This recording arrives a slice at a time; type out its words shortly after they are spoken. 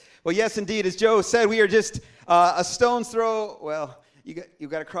Well, yes, indeed. As Joe said, we are just a stone's throw. Well, you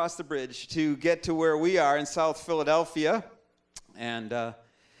got to cross the bridge to get to where we are in South Philadelphia. And,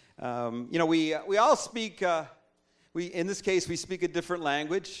 we all speak, in this case, we speak a different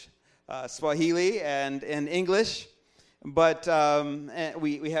language, Swahili and English. But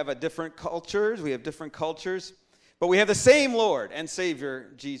we have different cultures. We have different cultures. But we have the same Lord and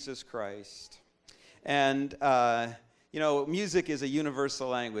Savior, Jesus Christ. And, music is a universal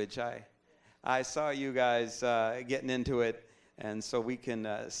language. I saw you guys getting into it, and so we can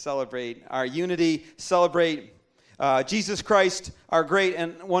celebrate our unity, celebrate Jesus Christ, our great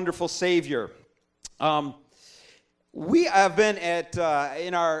and wonderful Savior. We have been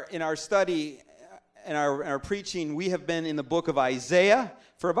in our study, in our preaching, we have been in the book of Isaiah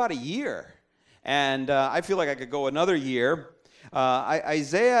for about a year, and I feel like I could go another year.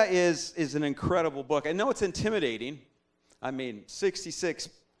 Isaiah is an incredible book. I know it's intimidating. 66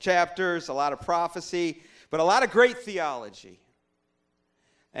 chapters, a lot of prophecy, but a lot of great theology,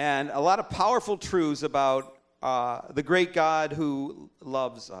 and a lot of powerful truths about the great God who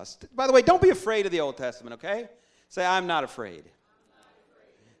loves us. By the way, don't be afraid of the Old Testament, okay? Say, I'm not afraid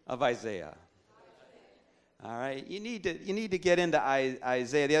of Isaiah. All right, you need to get into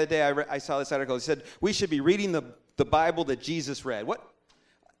Isaiah. The other day I saw this article. It said we should be reading the Bible that Jesus read.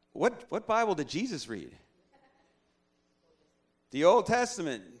 What Bible did Jesus read? The Old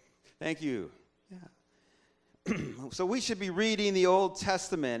Testament. Thank you. Yeah. So we should be reading the Old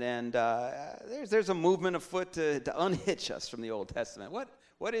Testament, and there's a movement afoot to unhitch us from the Old Testament.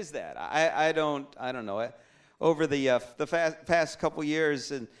 What is that? I don't know. Over the past couple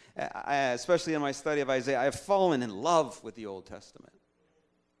years, and especially in my study of Isaiah, I have fallen in love with the Old Testament.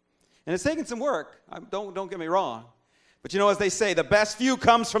 And it's taken some work. Don't get me wrong. But as they say, the best view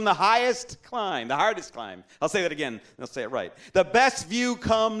comes from the highest climb, the hardest climb. I'll say that again. I'll say it right. The best view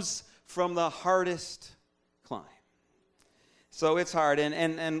comes from the hardest climb. So it's hard.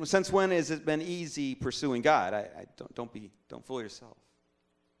 And since when has it been easy pursuing God? Don't fool yourself.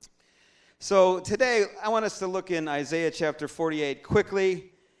 So today, I want us to look in Isaiah chapter 48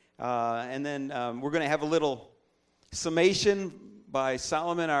 quickly, and then we're going to have a little summation by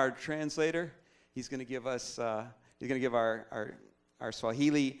Solomon, our translator. He's going to give us, our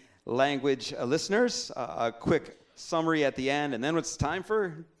Swahili language listeners a quick summary at the end, and then it's time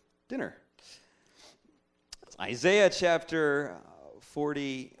for dinner. Isaiah chapter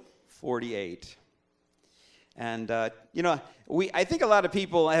 48. And, I think a lot of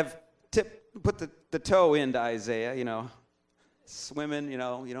people have put the toe into Isaiah, swimming, you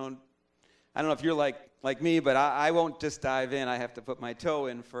don't, I don't know if you're like me, but I won't just dive in. I have to put my toe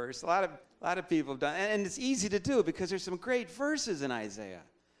in first. A lot of people have done, and it's easy to do because there's some great verses in Isaiah,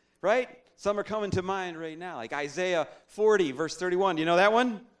 right? Some are coming to mind right now, like Isaiah 40, verse 31. Do you know that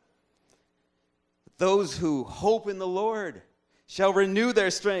one? Those who hope in the Lord shall renew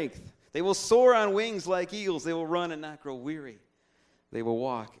their strength. They will soar on wings like eagles. They will run and not grow weary. They will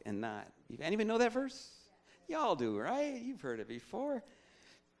walk and not. Anyone know that verse? Y'all do, right? You've heard it before.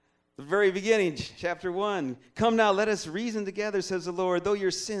 The very beginning, chapter 1. Come now, let us reason together, says the Lord. Though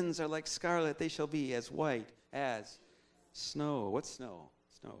your sins are like scarlet, they shall be as white as snow. What's snow?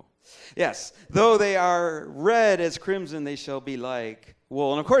 Snow. Yes. Though they are red as crimson, they shall be like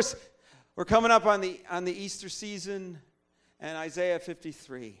wool. And of course, we're coming up on the Easter season, and Isaiah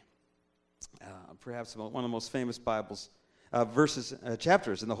 53, perhaps one of the most famous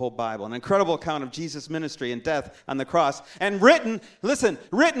chapters in the whole Bible. An incredible account of Jesus' ministry and death on the cross. And written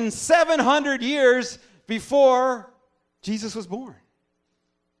 700 years before Jesus was born.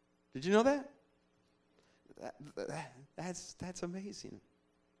 Did you know that? That's amazing.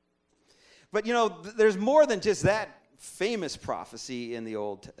 But there's more than just that famous prophecy in the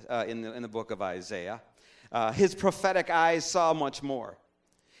in the book of Isaiah. His prophetic eyes saw much more.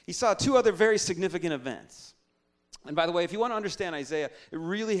 He saw two other very significant events. And by the way, if you want to understand Isaiah, it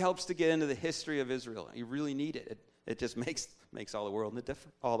really helps to get into the history of Israel. You really need it. It just makes all the world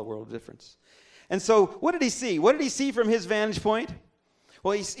a difference. And so, what did he see? What did he see from his vantage point?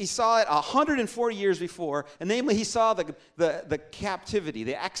 Well, he saw it 140 years before, and namely, he saw the captivity,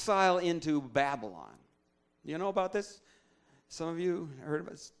 the exile into Babylon. You know about this? Some of you heard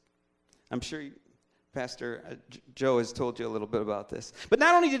about this? I'm sure Pastor Joe has told you a little bit about this. But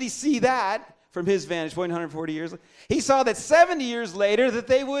not only did he see that from his vantage point 140 years, he saw that 70 years later that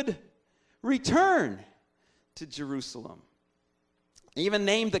they would return to Jerusalem. He even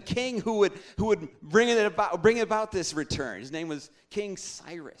named the king who would bring about this return. His name was King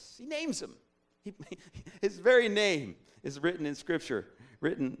Cyrus. He names him. His very name is written in Scripture,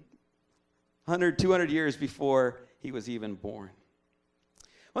 written 100, 200 years before he was even born.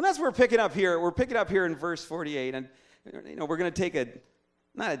 Well, that's what we're picking up here. We're picking up here in verse 48. And, we're going to take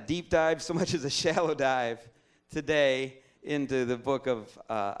not a deep dive so much as a shallow dive today into the book of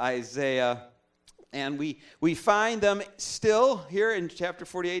Isaiah. And we find them still here in chapter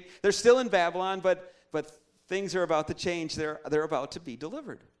 48. They're still in Babylon, but things are about to change. They're about to be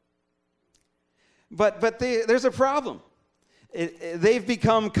delivered. But there's a problem. They've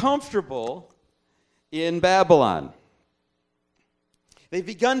become comfortable in Babylon. They've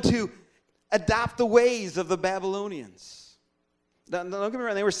begun to adopt the ways of the Babylonians. Don't get me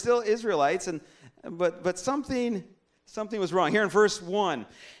wrong, they were still Israelites, but something was wrong. Here in verse 1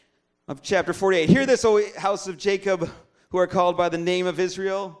 of chapter 48, hear this, O house of Jacob, who are called by the name of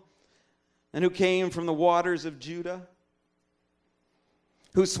Israel, and who came from the waters of Judah,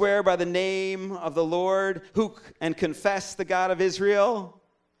 who swear by the name of the Lord, and confess the God of Israel,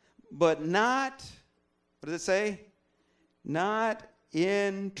 but not, what does it say? Not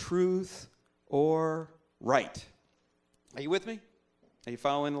in truth or right. Are you with me? Are you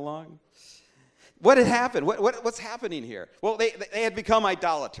following along? What had happened? What's happening here? Well, they had become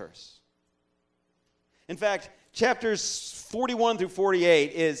idolaters. In fact, chapters 41 through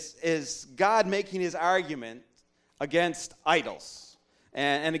 48 is God making his argument against idols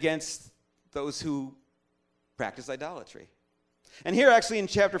and against those who practice idolatry. And here, actually, in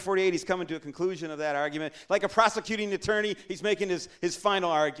chapter 48, he's coming to a conclusion of that argument. Like a prosecuting attorney, he's making his final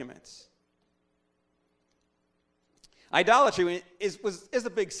arguments. Idolatry is a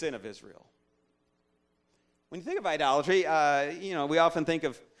big sin of Israel. When you think of idolatry, we often think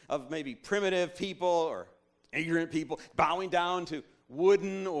of maybe primitive people or ignorant people bowing down to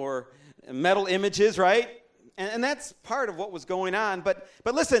wooden or metal images, right? And that's part of what was going on. But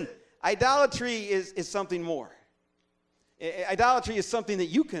listen, idolatry is something more. Idolatry is something that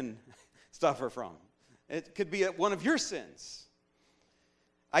you can suffer from. It could be one of your sins.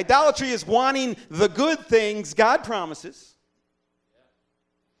 Idolatry is wanting the good things God promises,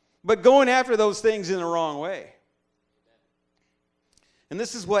 but going after those things in the wrong way. And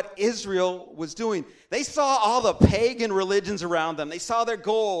this is what Israel was doing. They saw all the pagan religions around them. They saw their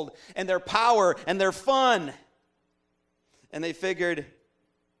gold and their power and their fun. And they figured,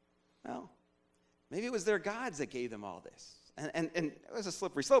 well, maybe it was their gods that gave them all this. And it was a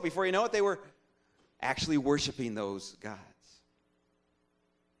slippery slope. Before you know it, they were actually worshiping those gods.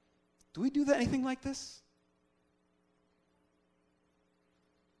 Do we do anything like this?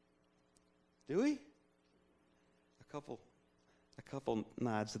 Do we? A couple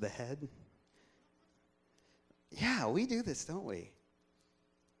nods of the head. Yeah, we do this, don't we?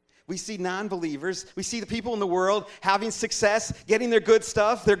 We see non-believers. We see the people in the world having success, getting their good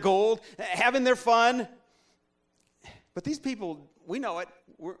stuff, their gold, having their fun. But these people, we know it.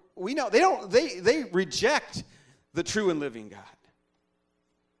 We know they reject the true and living God.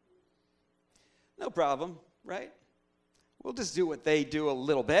 No problem, right? We'll just do what they do a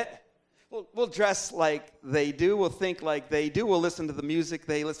little bit. We'll dress like they do. We'll think like they do. We'll listen to the music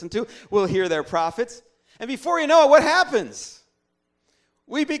they listen to. We'll hear their prophets. And before you know it, what happens?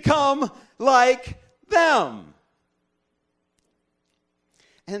 We become like them.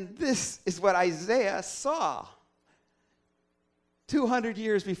 And this is what Isaiah saw 200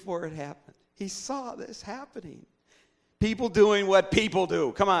 years before it happened. He saw this happening. People doing what people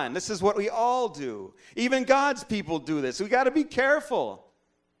do. Come on, this is what we all do. Even God's people do this. We got to be careful.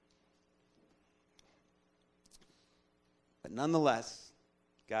 But nonetheless,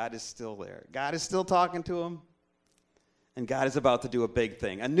 God is still there. God is still talking to him. And God is about to do a big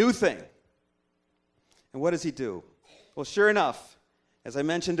thing, a new thing. And what does he do? Well, sure enough, as I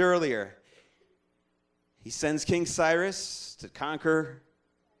mentioned earlier, he sends King Cyrus to conquer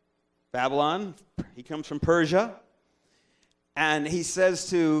Babylon. He comes from Persia. And he says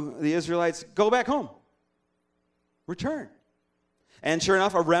to the Israelites, go back home. Return. And sure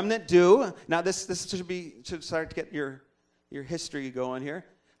enough, a remnant do. Now, this should start to get your history going here.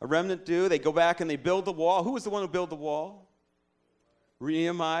 A remnant do. They go back and they build the wall. Who was the one who built the wall?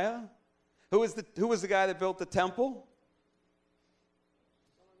 Nehemiah. Who was the guy that built the temple?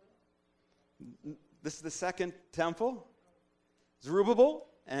 This is the second temple. Zerubbabel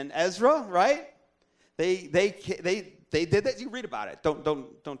and Ezra, right? They did that. You read about it.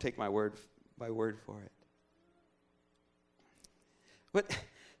 Don't take my word for it. But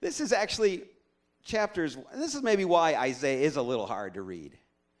this is actually chapters. This is maybe why Isaiah is a little hard to read.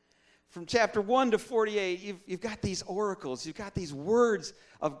 From chapter 1 to 48, you've got these oracles. You've got these words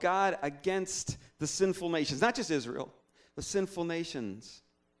of God against the sinful nations. Not just Israel, the sinful nations.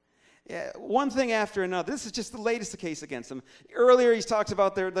 Yeah, one thing after another. This is just the latest case against them. Earlier, he talks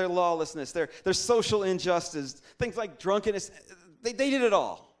about their lawlessness, their social injustice, things like drunkenness. They did it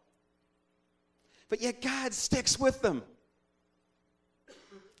all. But yet God sticks with them.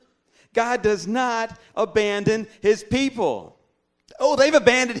 God does not abandon his people. Oh, they've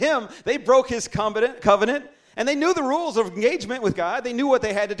abandoned him. They broke his covenant, and they knew the rules of engagement with God. They knew what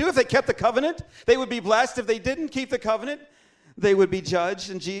they had to do. If they kept the covenant, they would be blessed. If they didn't keep the covenant, they would be judged,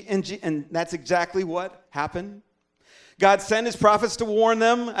 and that's exactly what happened. God sent his prophets to warn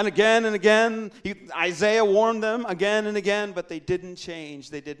them, and again. Isaiah warned them again and again, but they didn't change.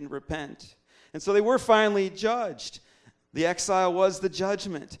 They didn't repent. And so they were finally judged. The exile was the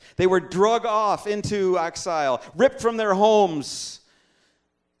judgment. They were drug off into exile, ripped from their homes.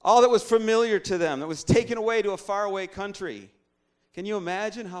 All that was familiar to them, that was taken away to a faraway country. Can you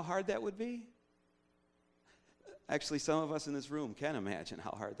imagine how hard that would be? Actually, some of us in this room can imagine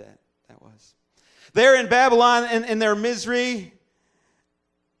how hard that was. They're in Babylon in their misery.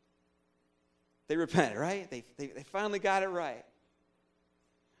 They repented, right? They finally got it right.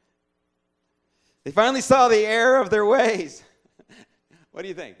 They finally saw the error of their ways. What do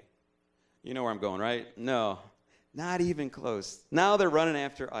you think? You know where I'm going, right? No, not even close. Now they're running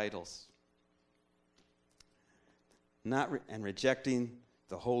after idols. And rejecting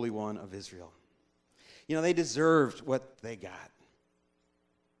the Holy One of Israel. You know, they deserved what they got.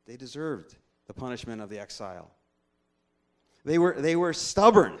 They deserved the punishment of the exile. They were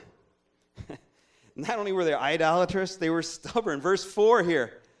stubborn. Not only were they idolatrous, they were stubborn. Verse 4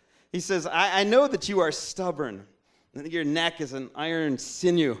 here. He says, I know that you are stubborn, and that your neck is an iron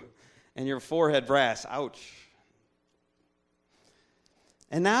sinew, and your forehead brass. Ouch.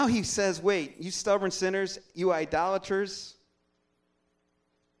 And now he says, wait, you stubborn sinners, you idolaters,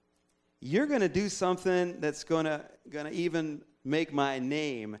 you're going to do something that's going to even make my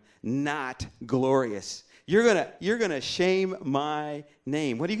name not glorious. You're going to shame my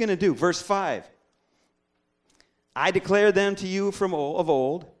name. What are you going to do? Verse 5. I declared them to you of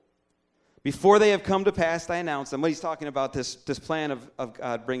old. Before they have come to pass, I announce them. What he's talking about, this plan of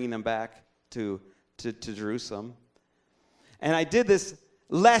God bringing them back to Jerusalem. And I did this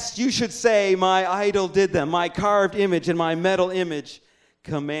lest you should say, my idol did them. My carved image and my metal image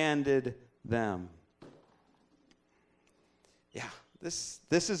commanded them. Yeah, this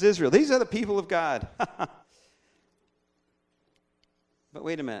is Israel. These are the people of God. But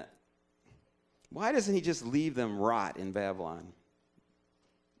wait a minute. Why doesn't he just leave them rot in Babylon?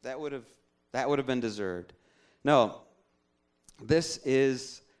 That would have been deserved. No, this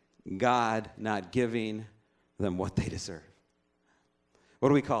is God not giving them what they deserve. What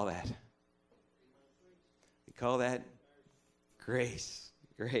do we call that? We call that grace.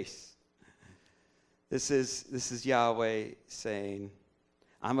 Grace. This is Yahweh saying,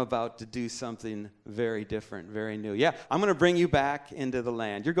 I'm about to do something very different, very new. Yeah, I'm going to bring you back into the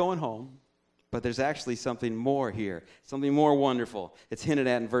land. You're going home. But there's actually something more here, something more wonderful. It's hinted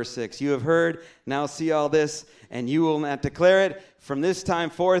at in verse 6. You have heard, now see all this, and you will not declare it. From this time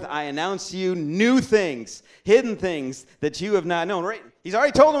forth, I announce to you new things, hidden things that you have not known. Right? He's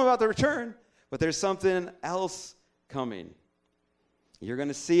already told them about the return, but there's something else coming. You're going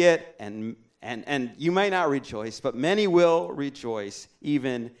to see it, and you may not rejoice, but many will rejoice,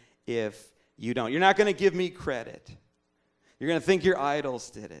 even if you don't. You're not going to give me credit. You're going to think your idols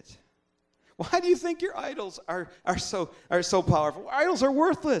did it. Why do you think your idols are so powerful? Idols are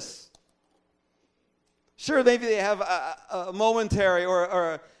worthless. Sure, maybe they have a momentary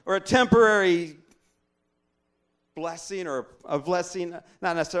or a temporary blessing, or a blessing,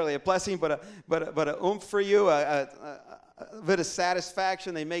 not necessarily a blessing, but a oomph for you, a bit of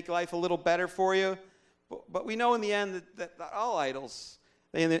satisfaction. They make life a little better for you. But we know in the end that all idols,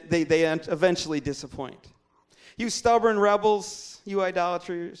 they eventually disappoint. You stubborn rebels, you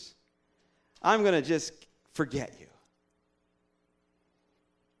idolaters, I'm going to just forget you.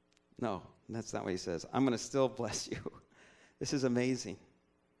 No, that's not what he says. I'm going to still bless you. This is amazing.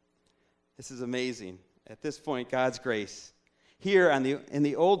 This is amazing. At this point, God's grace. Here in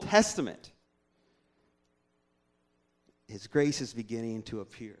the Old Testament, his grace is beginning to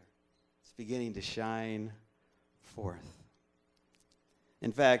appear. It's beginning to shine forth.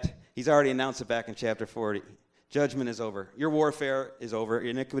 In fact, he's already announced it back in chapter 40. Judgment is over. Your warfare is over.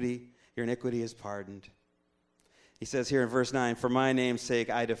 Your iniquity is pardoned. He says here in verse 9, for my name's sake,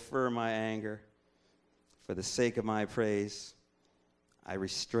 I defer my anger. For the sake of my praise, I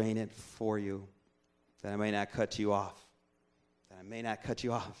restrain it for you, that I may not cut you off.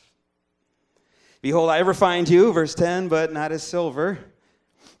 Behold, I refined you, verse 10, but not as silver.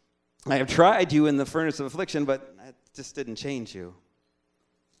 I have tried you in the furnace of affliction, but it just didn't change you.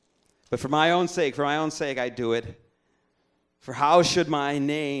 But for my own sake, I do it. For how should my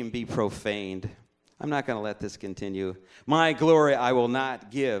name be profaned? I'm not going to let this continue. My glory I will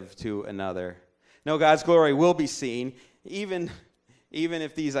not give to another. No, God's glory will be seen, even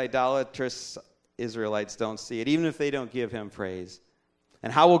if these idolatrous Israelites don't see it, even if they don't give him praise.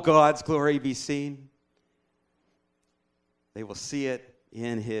 And how will God's glory be seen? They will see it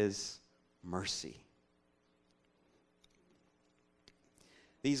in his mercy.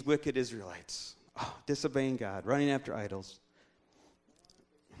 These wicked Israelites, disobeying God, running after idols,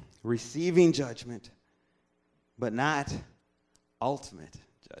 receiving judgment, but not ultimate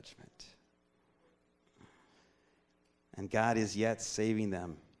judgment. And God is yet saving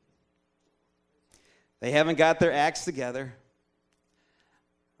them. They haven't got their acts together,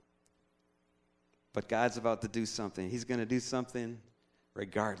 but God's about to do something. He's going to do something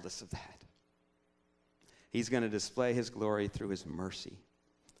regardless of that. He's going to display his glory through his mercy.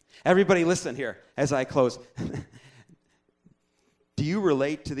 Everybody listen here as I close. Do you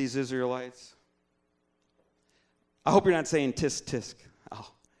relate to these Israelites? I hope you're not saying tisk tisk.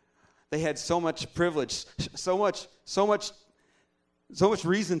 Oh, they had so much privilege, so much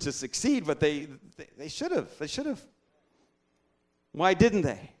reason to succeed, but they should have. They should have. Why didn't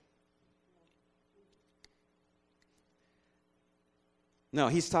they? No,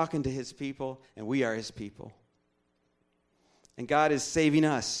 he's talking to his people, and we are his people. And God is saving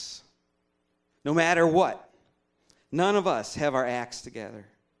us, no matter what. None of us have our acts together.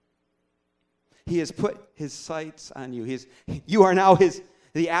 He has put his sights on you. You are now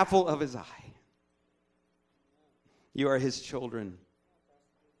the apple of his eye. You are his children.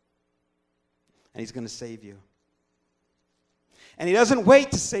 And he's going to save you. And he doesn't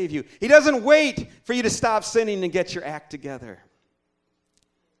wait to save you. He doesn't wait for you to stop sinning and get your act together.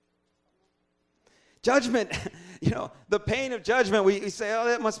 Judgment, the pain of judgment, we say, oh,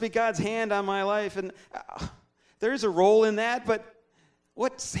 that must be God's hand on my life. And there is a role in that, but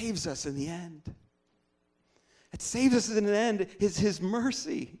what saves us in the end? It saves us in the end is his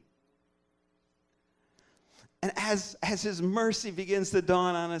mercy. And as his mercy begins to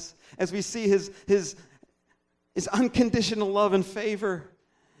dawn on us, as we see his unconditional love and favor,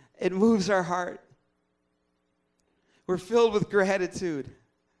 it moves our heart. We're filled with gratitude,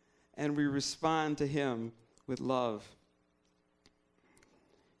 and we respond to him with love.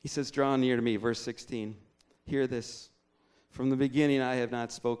 He says, draw near to me, verse 16. Hear this. From the beginning I have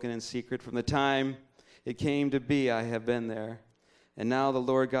not spoken in secret. From the time it came to be, I have been there. And now the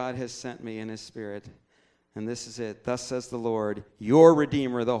Lord God has sent me in his Spirit. And this is it. Thus says the Lord, your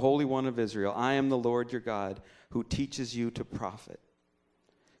Redeemer, the Holy One of Israel. I am the Lord your God, who teaches you to profit,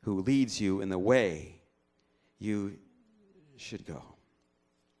 who leads you in the way you should go.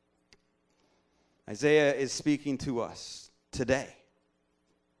 Isaiah is speaking to us today.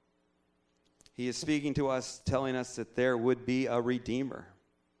 He is speaking to us, telling us that there would be a Redeemer.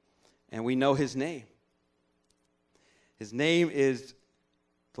 And we know his name. His name is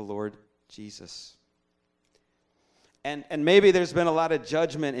the Lord Jesus. And maybe there's been a lot of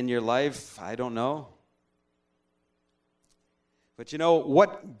judgment in your life. I don't know. But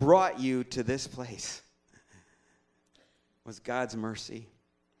what brought you to this place was God's mercy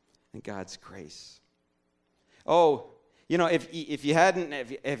and God's grace. Oh, if you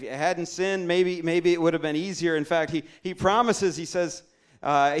hadn't sinned, maybe it would have been easier. In fact, he promises. He says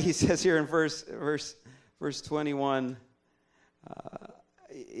here in verse 21.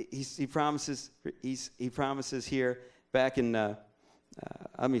 He promises here back in.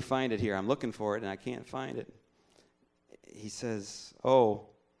 Let me find it here. I'm looking for it and I can't find it. He says, "Oh,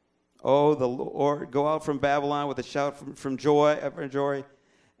 the Lord, go out from Babylon with a shout from joy,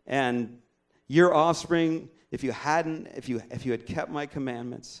 and your offspring." If you had kept my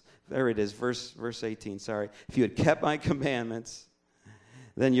commandments, there it is, verse 18, sorry. If you had kept my commandments,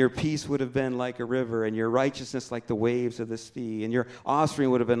 then your peace would have been like a river, and your righteousness like the waves of the sea, and your offspring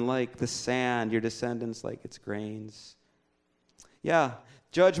would have been like the sand, your descendants like its grains. Yeah,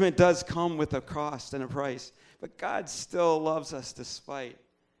 judgment does come with a cost and a price, but God still loves us despite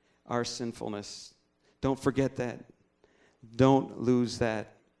our sinfulness. Don't forget that. Don't lose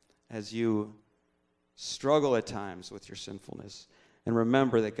that as you struggle at times with your sinfulness. And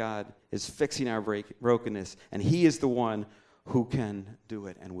remember that God is fixing our brokenness, and he is the one who can do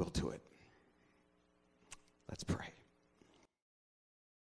it and will do it. Let's pray.